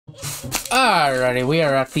Alrighty, we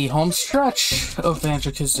are at the home stretch of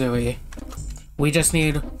Banjo-Kazooie. We just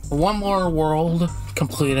need one more world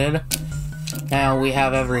completed, and we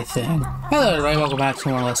have everything. Hello everybody, welcome back to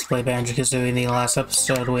more Let's Play Banjo-Kazooie. In the last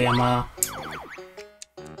episode, we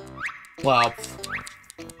well,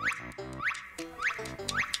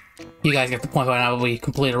 you guys get the point by now, we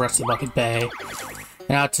completed Rusty Bucket Bay.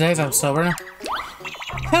 Now, today's episode, we're gonna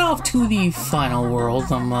head off to the final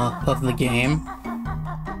world of the game.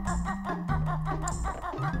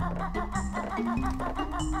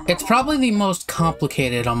 It's probably the most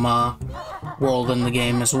complicated world in the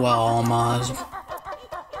game as well.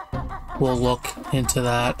 We'll look into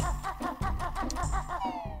that.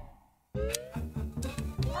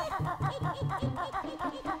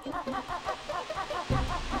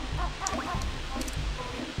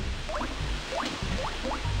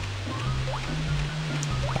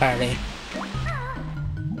 Alrighty.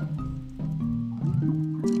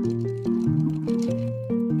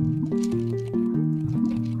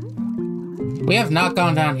 We have not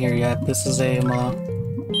gone down here yet. This is a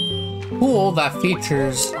pool that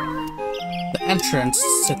features the entrance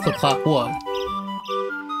to Click-Clock Wood.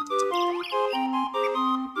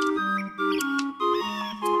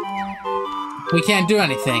 We can't do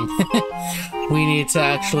anything. We need to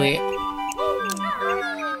actually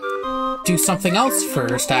do something else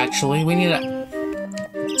first, actually. We need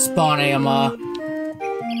to spawn a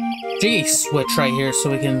Jiggy switch right here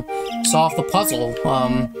so we can solve the puzzle.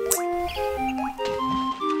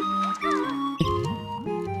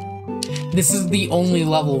 This is the only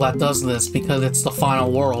level that does this because it's the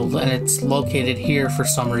final world and it's located here for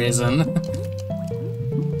some reason.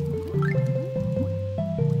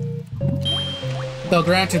 Though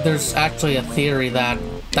granted, there's actually a theory that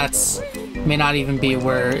that's may not even be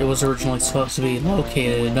where it was originally supposed to be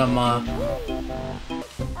located.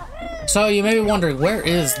 So you may be wondering, where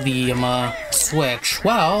is the switch?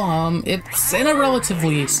 Well, it's in a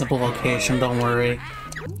relatively simple location, don't worry.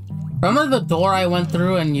 Remember the door I went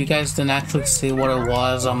through and you guys didn't actually see what it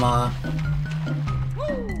was?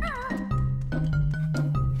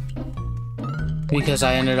 Because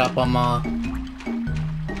I ended up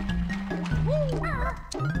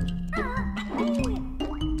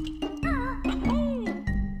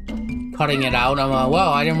cutting it out. Well,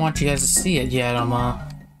 I didn't want you guys to see it yet. Oh.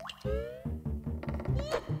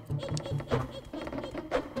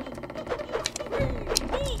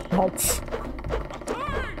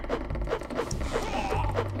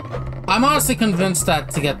 I'm honestly convinced that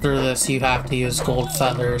to get through this, you have to use gold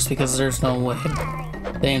feathers, because there's no way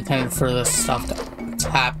they intended for this stuff to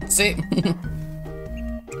happen. See?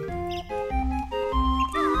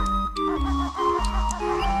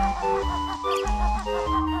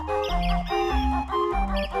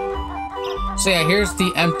 So yeah, here's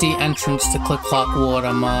the empty entrance to Click-Clock Wood.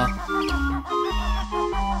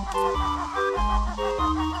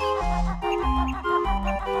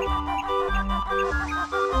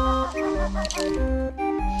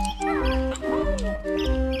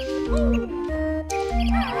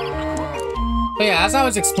 But yeah, as I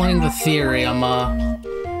was explaining the theory, okay,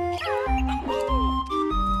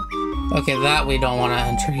 that we don't want to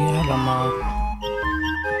enter yet.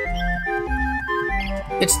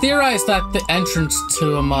 It's theorized that the entrance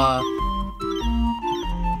to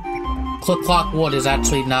Click-Clock Wood is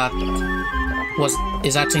actually not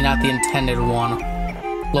the intended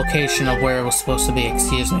location of where it was supposed to be.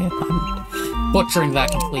 Excuse me, I'm butchering that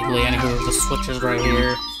completely. Anywho, the switch is right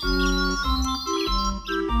here.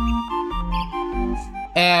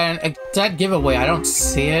 And a dead giveaway, I don't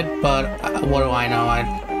see it, but what do I know? I'm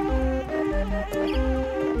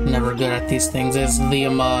never good at these things. Is the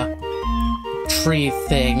tree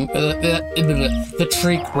thing, the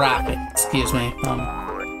tree graphic, excuse me.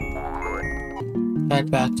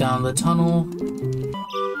 Head back down the tunnel.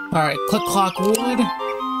 Alright, Click-Clock Wood.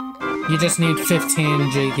 You just need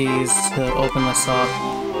 15 Jiggies to open this up.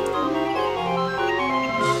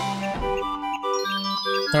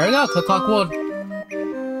 There we go, Click-Clock Wood.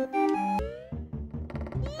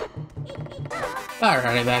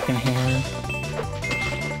 Alrighty, back in here.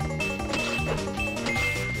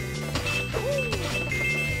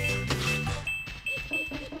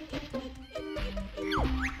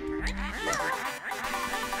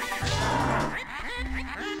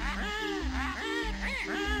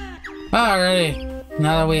 Alrighty,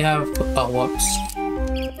 now that we have, oh whoops,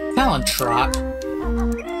 Talent Trot.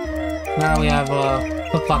 Now we have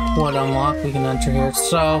Click-Clock Wood unlocked, we can enter here,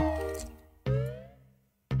 so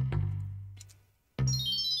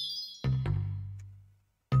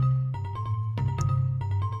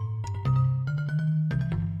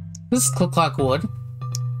this is Click-Clock Wood.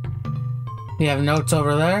 We have notes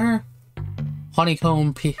over there.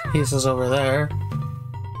 honeycomb pieces over there.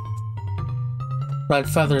 Red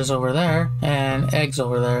feathers over there, and eggs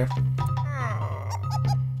over there.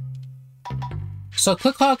 So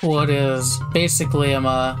Click Clock Wood is basically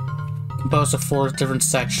composed of 4 different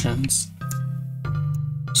sections.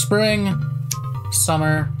 Spring,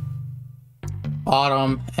 summer,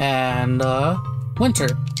 autumn, and winter.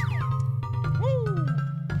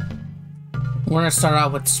 We're gonna start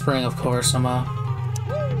out with spring, of course.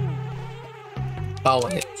 Oh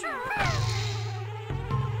wait.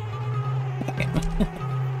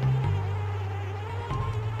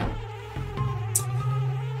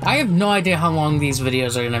 I have no idea how long these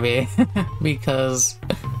videos are gonna be, because,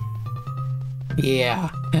 yeah,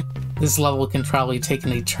 this level can probably take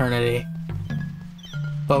an eternity.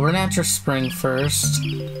 But we're gonna enter spring first.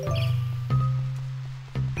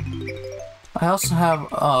 I also have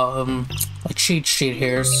a cheat sheet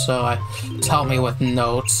here, so tell me with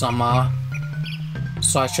notes.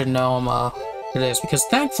 So I should know what it is, because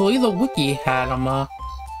thankfully the wiki had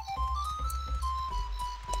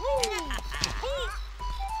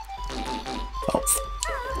Oh,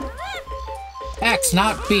 X,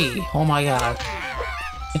 not B. Oh my god.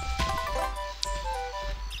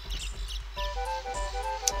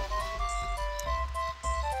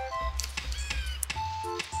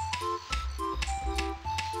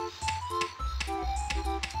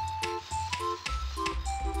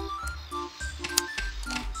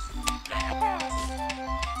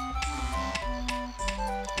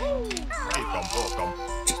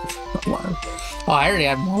 Oh, I already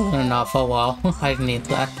had more than enough. Oh well, I need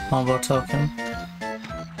that combo token.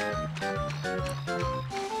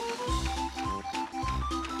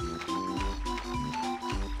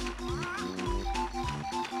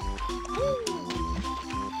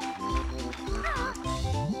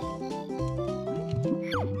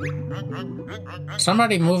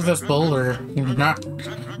 Somebody move this boulder.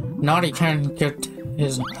 Naughty can't get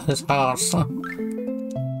his house.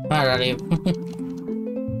 Alrighty.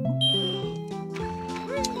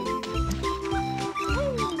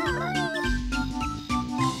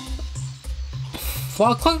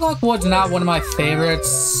 While Click Clock Wood's not one of my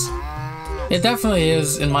favorites, it definitely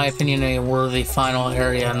is, in my opinion, a worthy final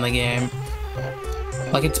area in the game.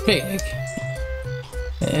 Like, it's big.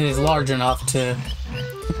 It is large enough to...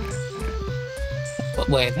 But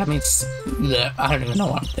wait, that means... I don't even know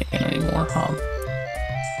what I'm thinking anymore,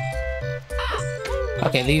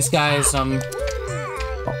 Okay, these guys,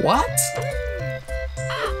 What?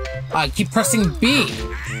 I keep pressing B!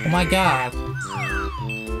 Oh my god.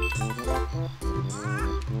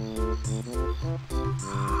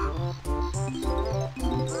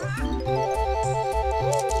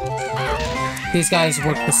 These guys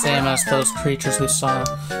work the same as those creatures we saw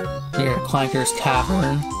near Clanker's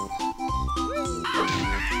Cavern.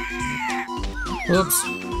 Oops.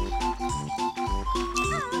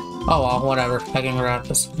 Oh well, whatever. I can grab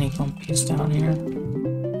this honeycomb piece down here.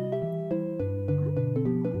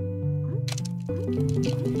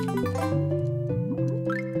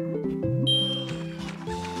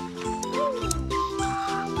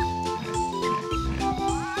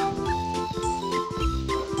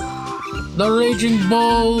 The Raging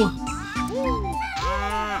Bull!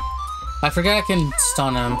 I forget I can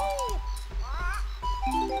stun him.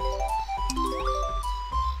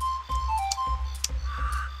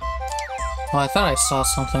 Oh, I thought I saw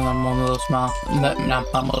something on Mumbo's mouth. Not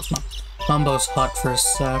Mumbo's mouth. Mumbo's hut for a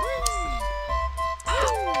sec.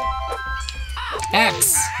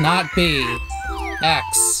 X, not B.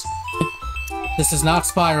 X. This is not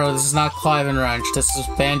Spyro, this is not Clive and Wrench, this is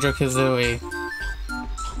Banjo-Kazooie.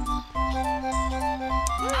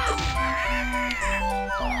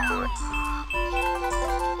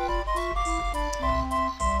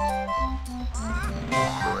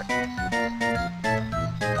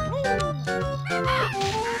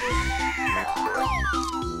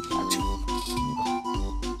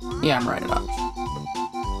 Yeah, I'm right about it.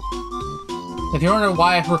 If you're wondering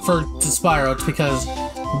why I referred to Spyro, it's because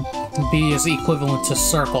B is equivalent to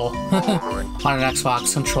circle on an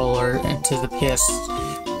Xbox controller and to the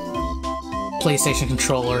PlayStation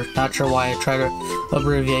controller. Not sure why I try to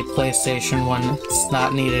abbreviate PlayStation when it's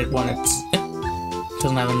not needed, when it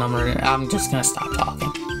doesn't have a number in it. I'm just gonna stop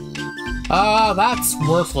talking. That's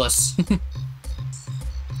worthless.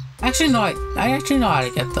 Actually, no, I actually know how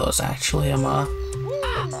to get those, actually.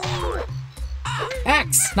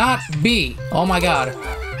 X, not B. Oh my god.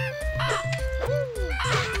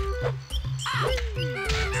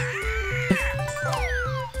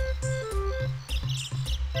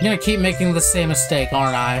 I'm gonna keep making the same mistake,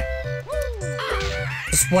 aren't I?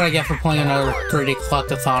 This is what I get for playing another 3D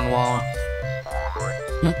Collectathon while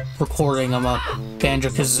recording of a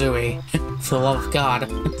Banjo-Kazooie, for the love of God.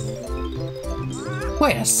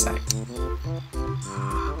 Wait a sec.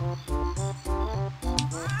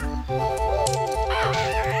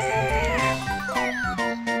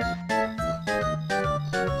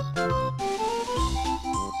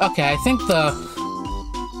 Okay, I think the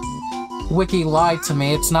wiki lied to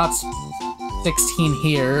me. It's not 16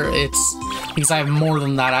 here. It's because I have more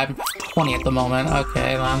than that. I'm 20 at the moment.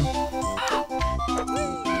 Okay, then.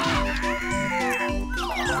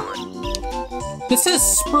 This is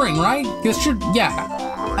spring, right? This should, yeah.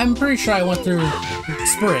 I'm pretty sure I went through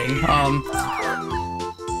spring.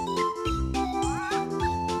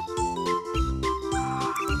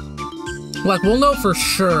 Like, we'll know for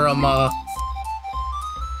sure,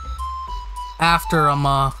 after,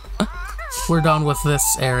 we're done with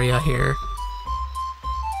this area here.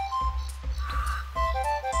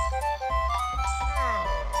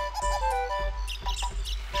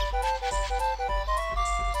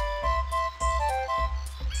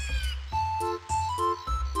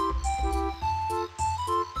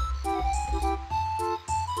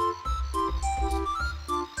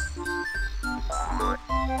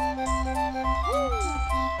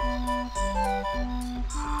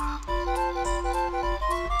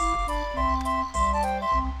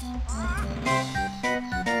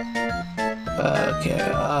 Okay,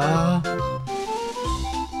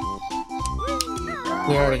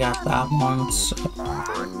 we already got that one, so...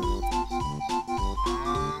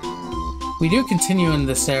 We do continue in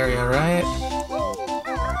this area, right?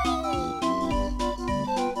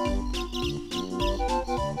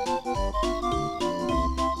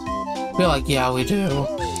 I feel like, yeah, we do.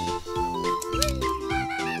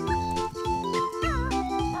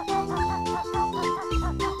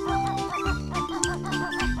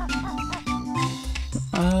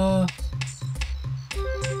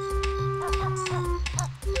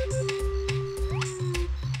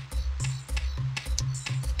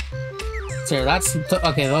 There, that's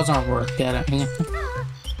okay. Those aren't worth getting.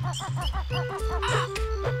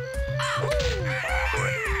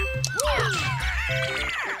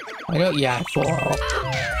 I don't. Yeah, I fall.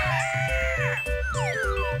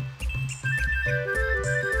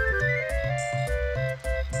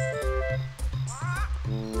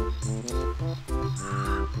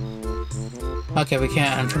 Okay, we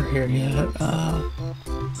can't enter here yet.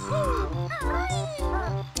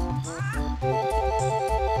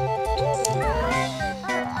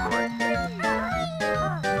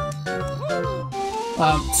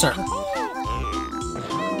 Sir.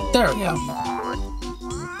 There we go.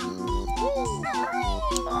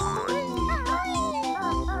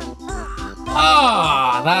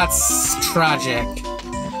 Ah, that's tragic.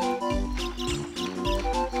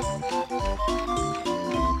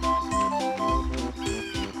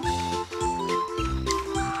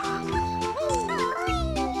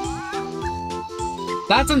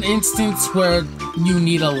 That's an instance where you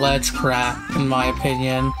need a ledge crap, in my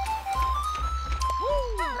opinion.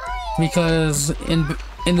 Because in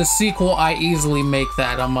the sequel, I easily make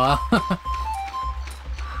that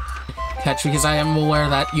catch, because I am aware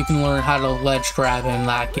that you can learn how to ledge grab in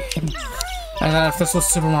that game. And then if this was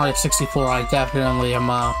Super Mario 64, I definitely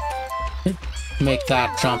make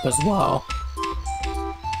that jump as well.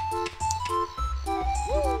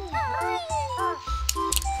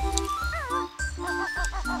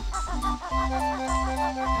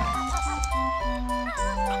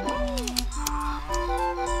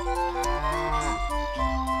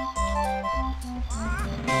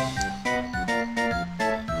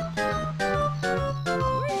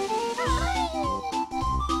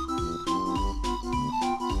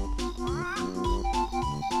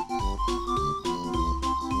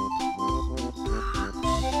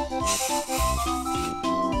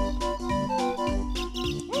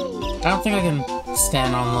 I don't think I can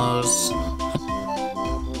stand on those.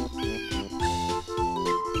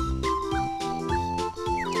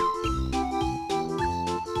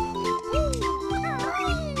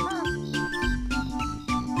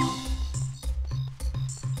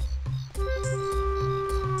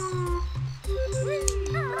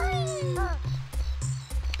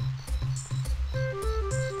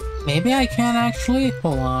 Maybe I can actually?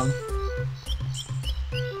 Hold on.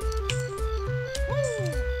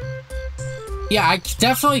 Yeah, I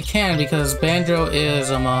definitely can, because Banjo is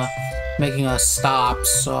making us stop,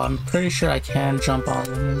 so I'm pretty sure I can jump on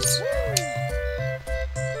these.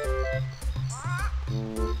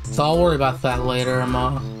 So I'll worry about that later,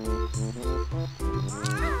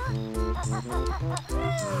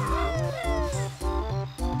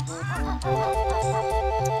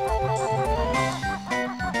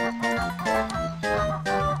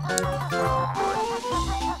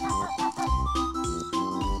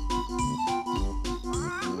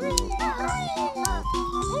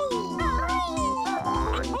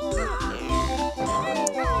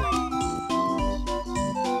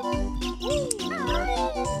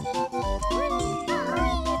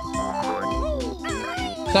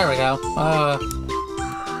 There we go.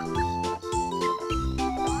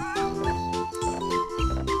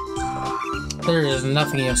 There is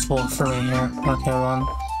nothing useful for me here. Okay, then.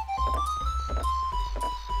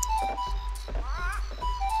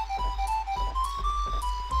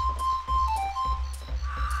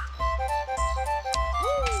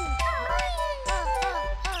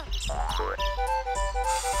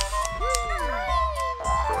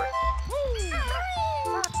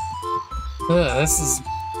 Ugh, this is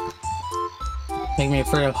making me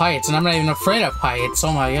afraid of heights, and I'm not even afraid of heights.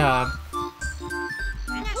 Oh my god.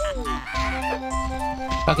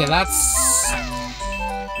 Okay, that's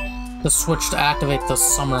the switch to activate the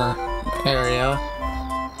summer area.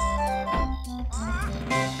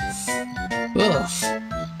 Ugh.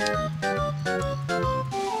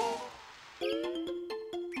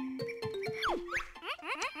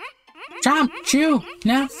 Jump, chew,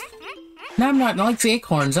 now I'm not like the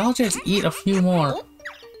acorns. I'll just eat a few more.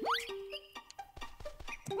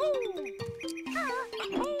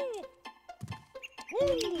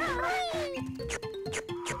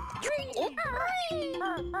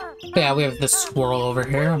 Yeah, we have this squirrel over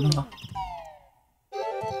here.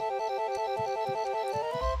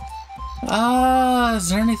 Is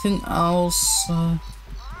there anything else?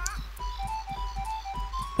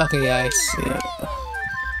 Okay, yeah, I see it.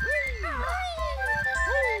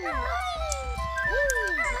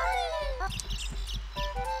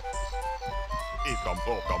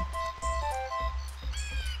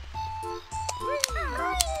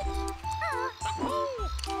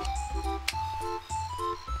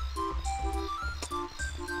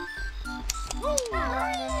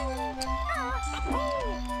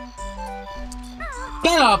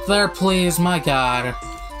 Get up there, please, my god.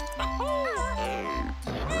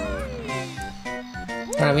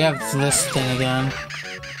 Alright, we have this thing again.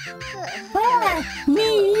 Ah,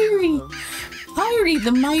 me, Eerie. Fiery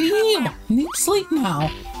the mighty eel. Need sleep now.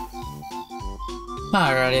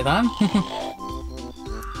 Alrighty then.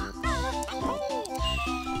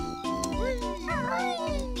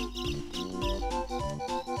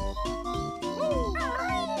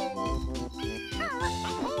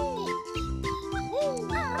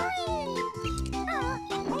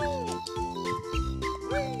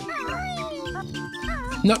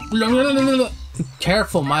 No.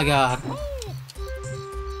 Careful, my god.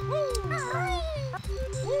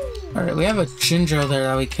 Alright, we have a Jinjo there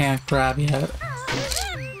that we can't grab yet.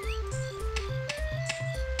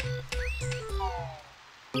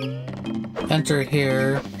 Enter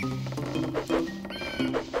here.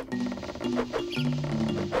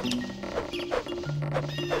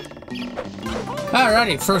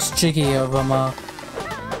 Alrighty, first Jiggy of them,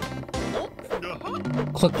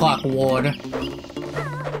 Click Clock Ward.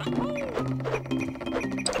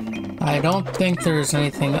 I don't think there's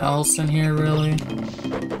anything else in here, really.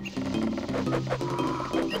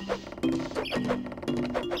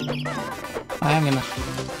 I am gonna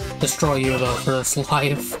destroy you, though, for this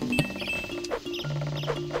life.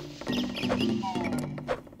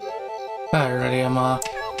 Alrighty,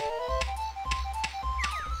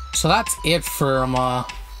 so that's it for,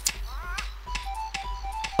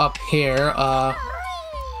 up here,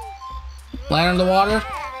 land in the water?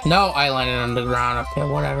 No, I landed on the ground. Okay,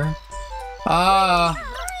 whatever. But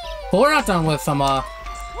we're not done with,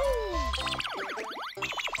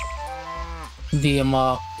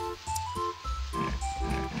 the,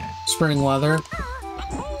 spring weather.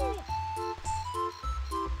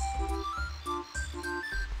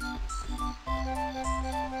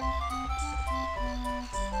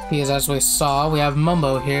 Because as we saw, we have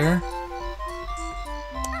Mumbo here.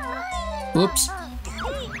 Oops.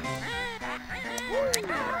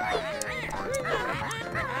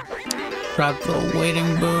 Grab the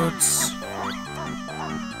wading boots.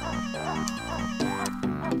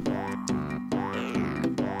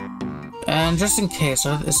 And just in case,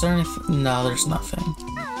 is there anything? No, there's nothing.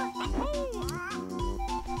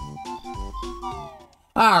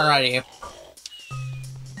 Alrighty.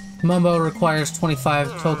 Mumbo requires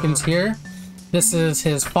 25 tokens here. This is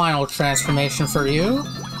his final transformation for you.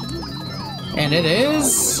 And it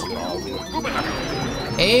is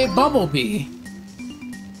a bumblebee.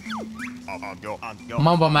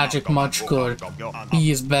 Mumbo magic much good.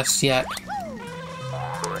 He is best yet.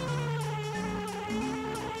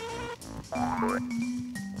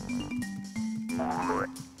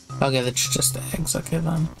 Okay, that's just eggs. Okay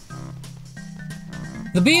then.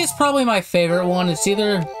 The bee is probably my favorite one. It's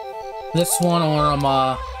either this one or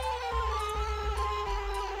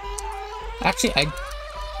actually, I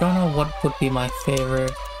don't know what would be my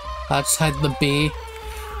favorite outside the bee.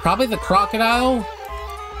 Probably the crocodile.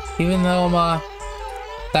 Even though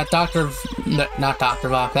That not Dr.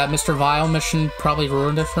 Vok, that Mr. Vile mission probably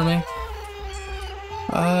ruined it for me.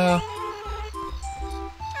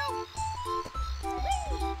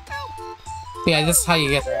 Yeah, this is how you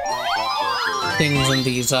get things in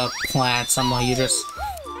these, plants. You just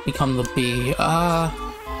become the bee.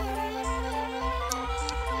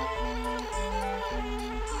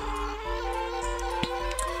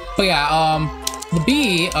 But yeah, the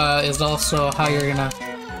bee, is also how you're gonna...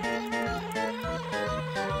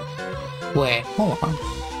 Wait, hold on.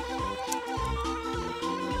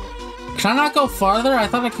 Can I not go farther? I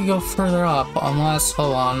thought I could go further up, unless...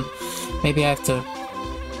 Hold on. Maybe I have to...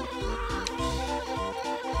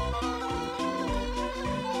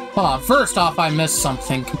 Hold on, first off, I missed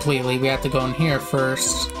something completely. We have to go in here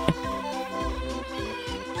first.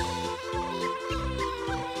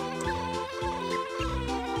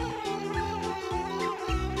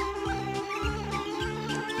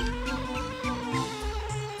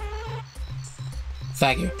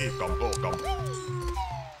 Thank you.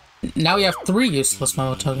 Now we have 3 useless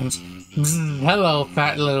Mumbo tokens. Hello,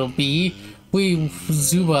 fat little bee. We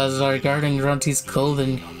Zubas are guarding Grunty's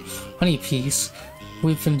golden honey piece.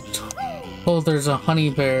 We've been told there's a honey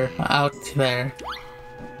bear out there.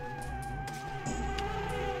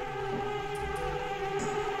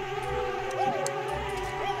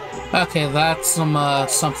 Okay, that's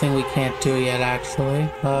something we can't do yet, actually.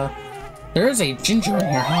 There is a ginger in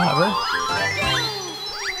here, however.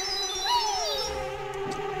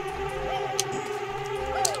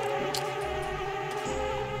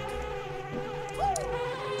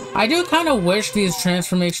 I do kind of wish these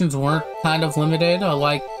transformations weren't kind of limited.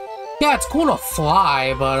 Like, yeah, it's cool to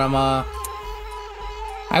fly, but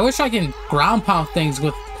I wish I can ground pound things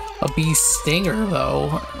with a bee stinger,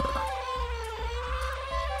 though.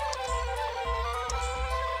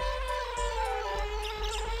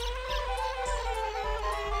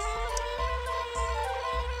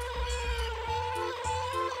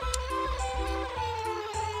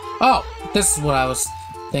 Oh, this is what I was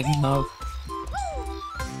thinking of.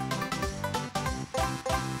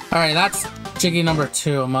 Alright, that's Jiggy number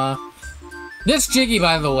 2. This Jiggy,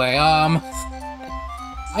 by the way, I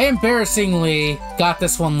embarrassingly got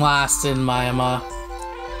this one last in my,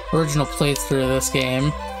 original playthrough of this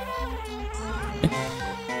game.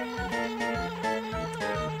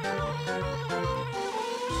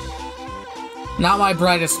 Not my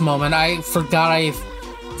brightest moment. I forgot I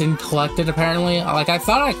didn't collect it, apparently. Like, I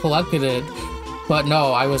thought I collected it, but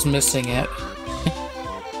no, I was missing it.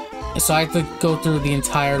 So I have to go through the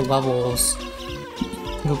entire levels,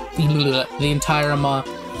 the entire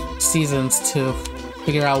seasons to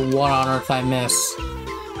figure out what on earth I miss.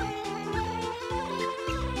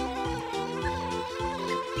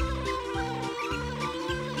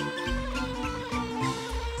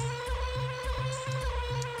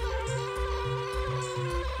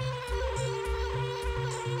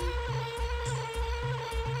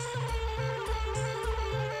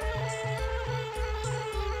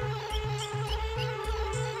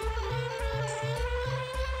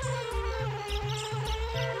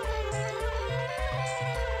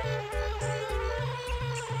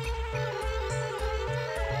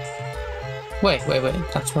 Wait,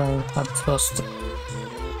 that's where I'm supposed to...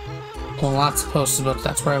 Well, not supposed to, but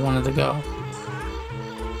that's where I wanted to go.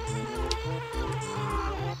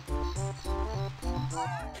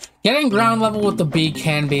 Getting ground level with the bee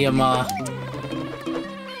can be a bit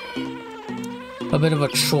of a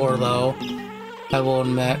chore, though, I will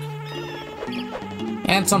admit.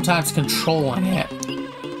 And sometimes controlling it.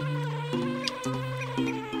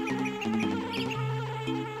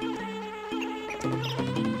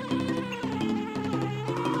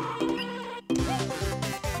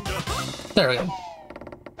 There we go.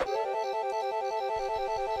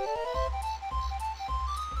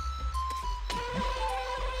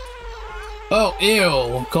 Oh,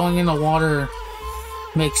 ew! Going in the water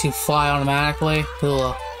makes you fly automatically.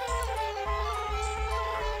 Ugh.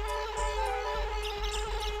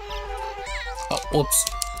 Oh, whoops.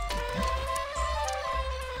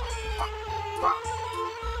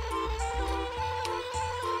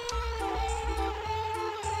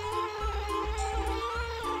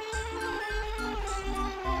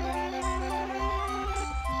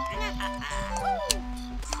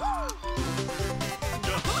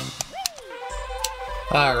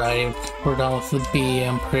 Alright, we're done with the bee,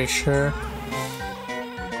 I'm pretty sure.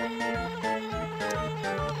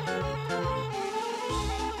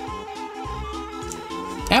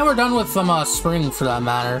 And we're done with spring, for that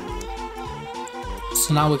matter.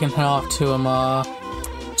 So now we can head off to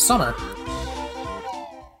summer.